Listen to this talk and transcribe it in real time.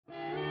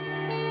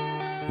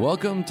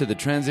Welcome to the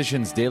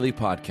Transitions Daily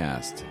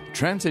podcast.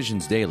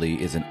 Transitions Daily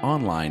is an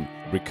online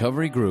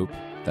recovery group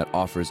that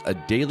offers a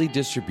daily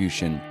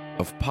distribution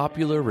of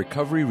popular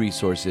recovery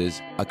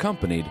resources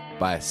accompanied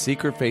by a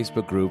secret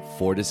Facebook group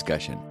for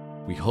discussion.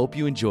 We hope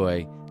you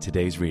enjoy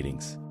today's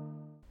readings.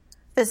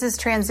 This is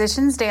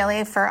Transitions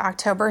Daily for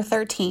October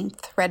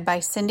 13th, read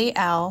by Cindy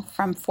L.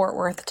 from Fort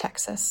Worth,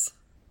 Texas.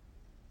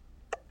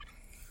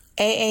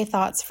 AA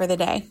Thoughts for the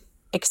Day.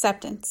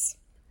 Acceptance.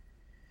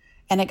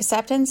 And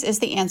acceptance is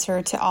the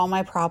answer to all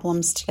my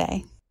problems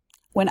today.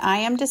 When I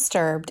am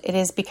disturbed, it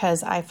is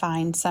because I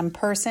find some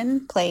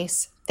person,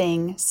 place,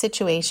 thing,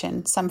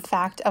 situation, some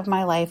fact of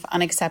my life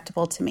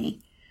unacceptable to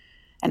me.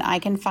 And I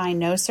can find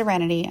no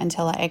serenity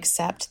until I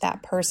accept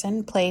that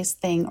person, place,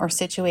 thing, or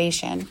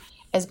situation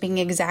as being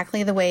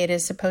exactly the way it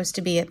is supposed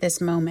to be at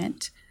this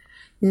moment.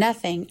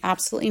 Nothing,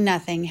 absolutely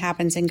nothing,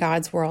 happens in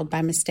God's world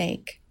by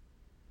mistake.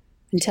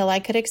 Until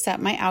I could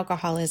accept my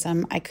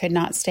alcoholism, I could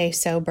not stay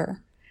sober.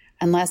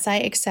 Unless I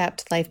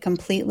accept life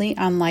completely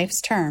on life's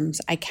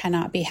terms, I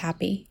cannot be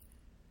happy.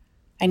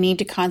 I need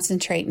to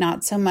concentrate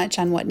not so much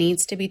on what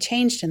needs to be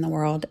changed in the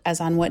world as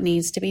on what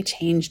needs to be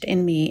changed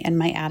in me and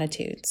my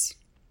attitudes.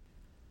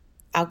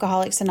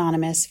 Alcoholics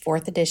Anonymous,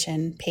 4th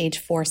edition, page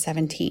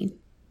 417.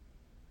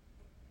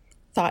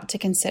 Thought to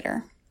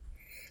consider.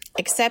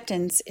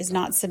 Acceptance is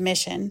not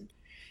submission.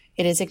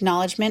 It is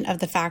acknowledgement of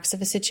the facts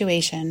of a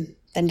situation,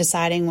 then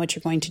deciding what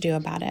you're going to do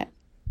about it.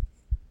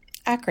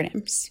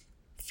 Acronyms.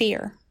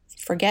 Fear.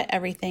 Forget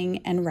everything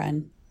and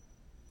run.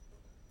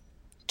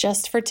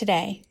 Just for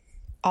today,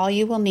 all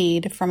you will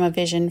need from a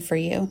vision for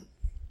you.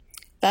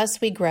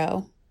 Thus we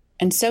grow,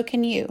 and so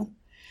can you,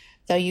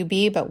 though you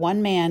be but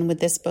one man with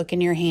this book in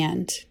your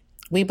hand.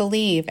 We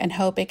believe and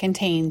hope it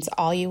contains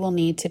all you will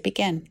need to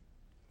begin.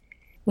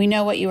 We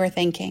know what you are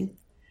thinking.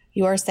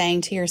 You are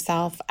saying to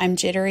yourself, I'm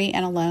jittery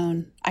and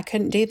alone. I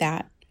couldn't do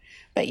that.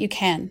 But you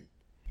can.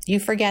 You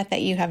forget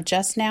that you have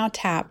just now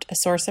tapped a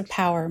source of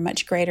power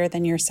much greater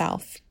than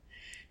yourself.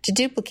 To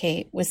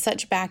duplicate, with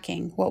such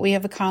backing, what we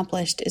have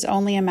accomplished is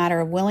only a matter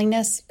of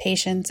willingness,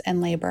 patience,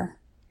 and labor.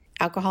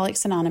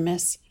 Alcoholics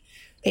Anonymous,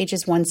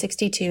 pages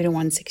 162 to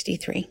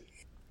 163.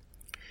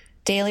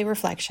 Daily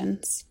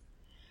Reflections.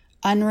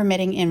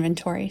 Unremitting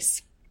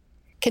Inventories.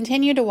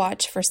 Continue to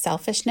watch for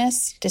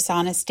selfishness,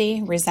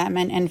 dishonesty,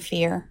 resentment, and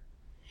fear.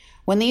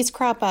 When these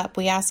crop up,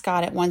 we ask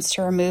God at once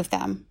to remove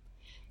them.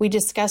 We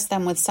discuss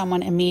them with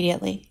someone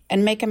immediately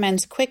and make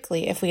amends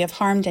quickly if we have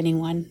harmed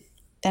anyone.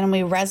 Then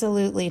we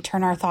resolutely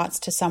turn our thoughts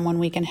to someone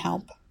we can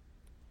help.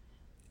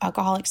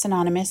 Alcoholics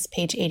Anonymous,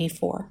 page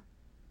 84.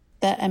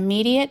 The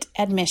immediate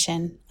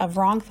admission of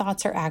wrong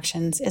thoughts or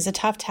actions is a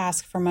tough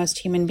task for most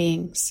human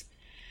beings.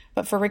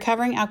 But for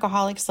recovering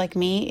alcoholics like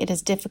me, it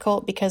is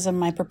difficult because of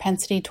my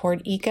propensity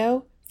toward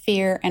ego,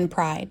 fear, and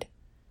pride.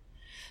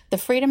 The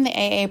freedom the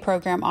AA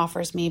program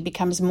offers me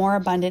becomes more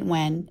abundant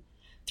when,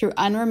 through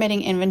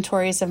unremitting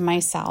inventories of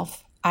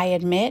myself, I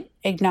admit,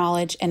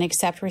 acknowledge, and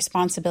accept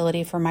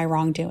responsibility for my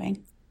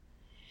wrongdoing.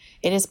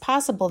 It is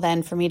possible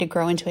then for me to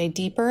grow into a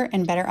deeper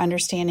and better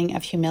understanding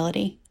of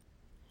humility.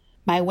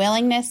 My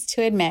willingness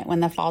to admit when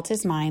the fault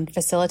is mine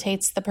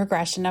facilitates the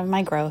progression of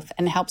my growth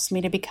and helps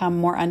me to become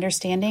more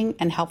understanding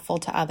and helpful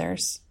to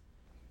others.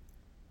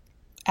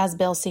 As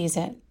Bill sees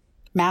it,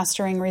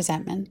 mastering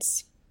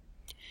resentments.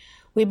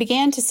 We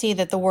began to see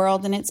that the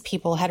world and its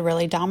people had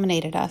really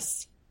dominated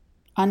us.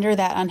 Under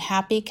that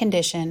unhappy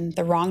condition,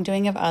 the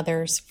wrongdoing of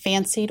others,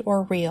 fancied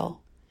or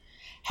real,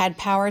 had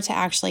power to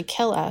actually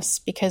kill us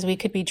because we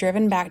could be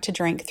driven back to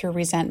drink through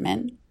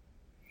resentment.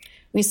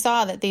 We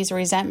saw that these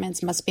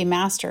resentments must be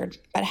mastered,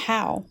 but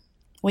how?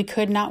 We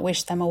could not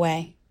wish them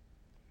away.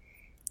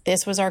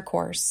 This was our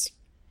course.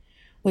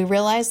 We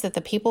realized that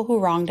the people who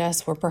wronged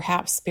us were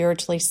perhaps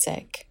spiritually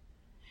sick.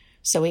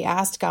 So we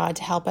asked God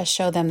to help us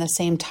show them the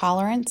same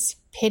tolerance,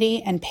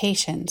 pity, and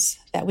patience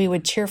that we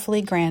would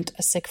cheerfully grant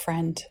a sick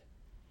friend.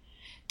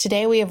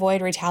 Today we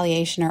avoid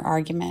retaliation or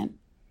argument.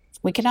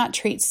 We cannot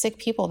treat sick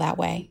people that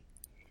way.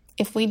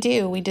 If we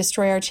do, we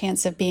destroy our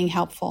chance of being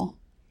helpful.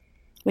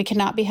 We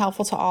cannot be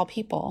helpful to all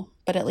people,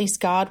 but at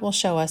least God will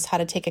show us how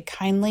to take a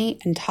kindly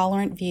and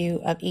tolerant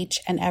view of each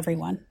and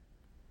everyone.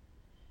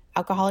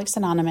 Alcoholics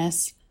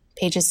Anonymous,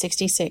 pages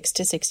 66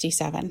 to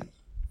 67.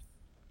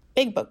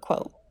 Big Book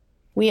quote.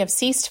 We have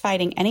ceased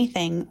fighting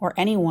anything or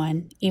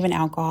anyone, even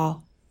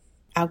alcohol.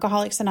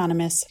 Alcoholics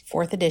Anonymous,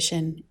 4th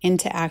edition,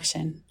 Into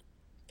Action,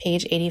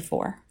 page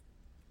 84.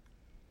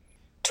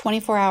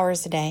 24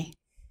 hours a day.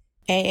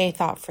 AA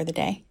Thought for the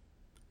Day.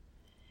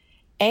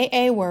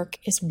 AA work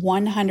is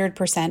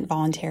 100%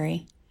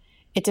 voluntary.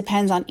 It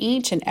depends on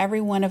each and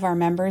every one of our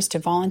members to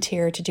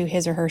volunteer to do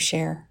his or her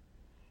share.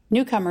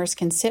 Newcomers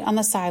can sit on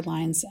the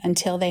sidelines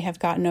until they have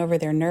gotten over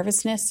their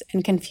nervousness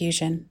and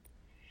confusion.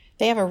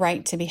 They have a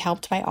right to be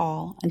helped by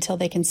all until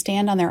they can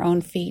stand on their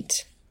own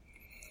feet.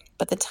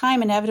 But the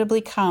time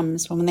inevitably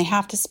comes when they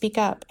have to speak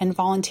up and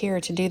volunteer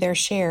to do their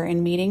share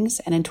in meetings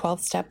and in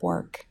 12-step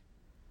work.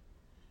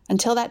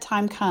 Until that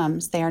time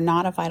comes, they are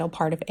not a vital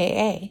part of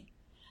AA.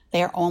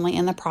 They are only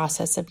in the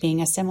process of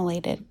being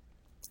assimilated.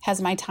 Has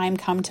my time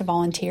come to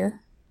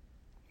volunteer?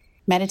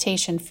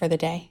 Meditation for the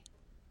day.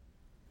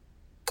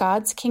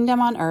 God's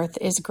kingdom on earth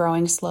is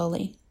growing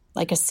slowly,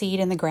 like a seed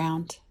in the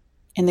ground.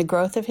 In the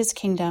growth of his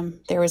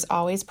kingdom, there is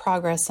always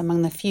progress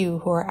among the few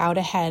who are out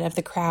ahead of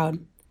the crowd.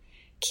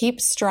 Keep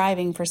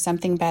striving for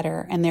something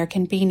better, and there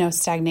can be no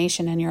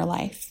stagnation in your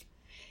life.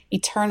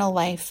 Eternal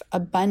life,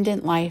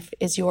 abundant life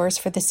is yours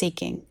for the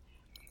seeking.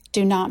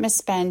 Do not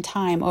misspend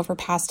time over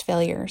past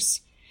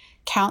failures.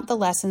 Count the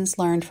lessons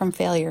learned from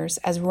failures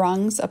as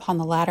rungs upon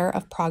the ladder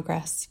of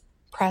progress.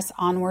 Press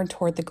onward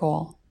toward the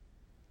goal.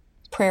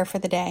 Prayer for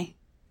the day.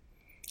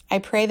 I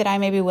pray that I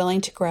may be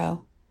willing to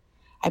grow.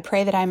 I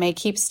pray that I may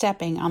keep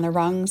stepping on the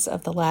rungs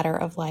of the ladder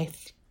of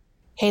life.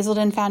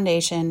 Hazelden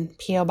Foundation,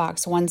 P.O.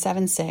 Box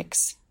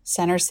 176,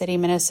 Center City,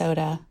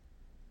 Minnesota,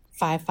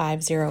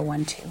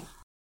 55012.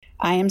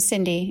 I am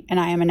Cindy, and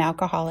I am an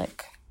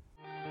alcoholic.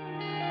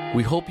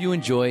 We hope you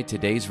enjoyed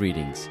today's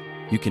readings.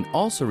 You can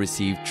also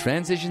receive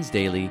Transitions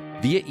Daily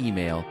via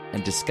email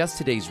and discuss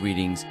today's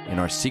readings in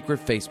our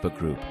secret Facebook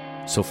group.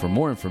 So for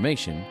more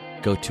information,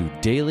 go to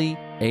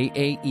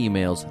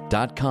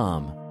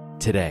dailyaaemails.com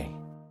today.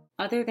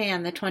 Other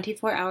than the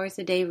 24 hours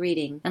a day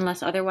reading,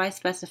 unless otherwise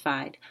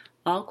specified,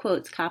 all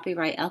quotes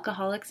copyright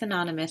Alcoholics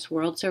Anonymous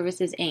World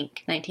Services,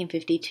 Inc.,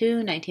 1952,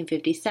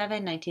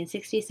 1957,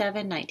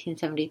 1967,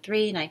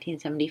 1973,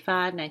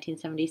 1975,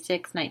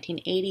 1976,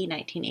 1980,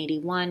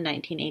 1981,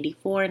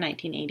 1984,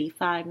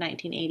 1985,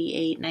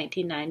 1988,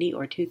 1990,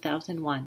 or 2001.